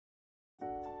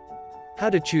How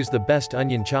to choose the best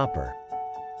onion chopper.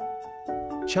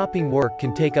 Chopping work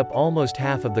can take up almost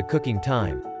half of the cooking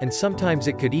time, and sometimes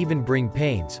it could even bring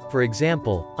pains. For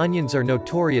example, onions are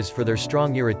notorious for their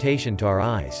strong irritation to our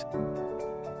eyes.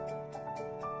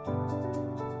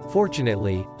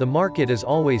 Fortunately, the market is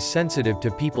always sensitive to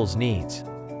people's needs.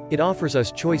 It offers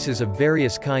us choices of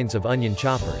various kinds of onion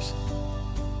choppers.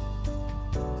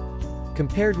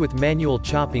 Compared with manual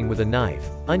chopping with a knife,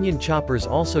 onion choppers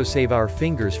also save our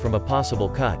fingers from a possible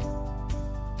cut.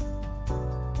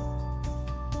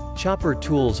 Chopper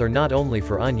tools are not only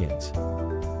for onions.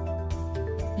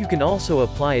 You can also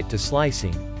apply it to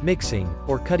slicing, mixing,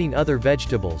 or cutting other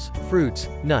vegetables, fruits,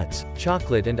 nuts,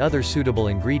 chocolate and other suitable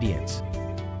ingredients.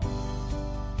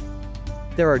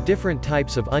 There are different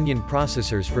types of onion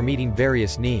processors for meeting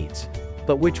various needs.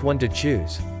 But which one to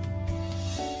choose?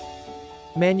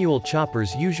 Manual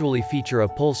choppers usually feature a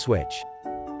pull switch.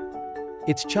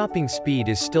 Its chopping speed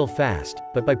is still fast,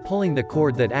 but by pulling the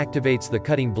cord that activates the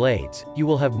cutting blades, you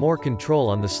will have more control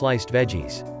on the sliced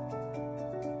veggies.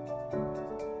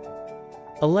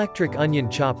 Electric onion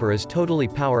chopper is totally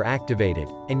power activated,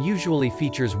 and usually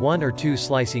features 1 or 2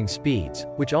 slicing speeds,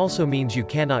 which also means you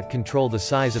cannot control the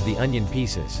size of the onion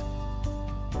pieces.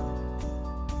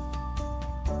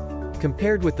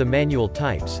 Compared with the manual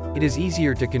types, it is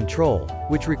easier to control,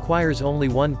 which requires only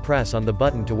one press on the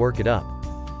button to work it up.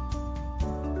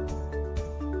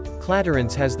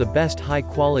 Clarence has the best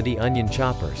high-quality onion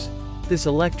choppers. This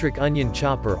electric onion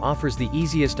chopper offers the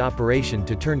easiest operation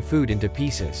to turn food into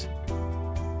pieces.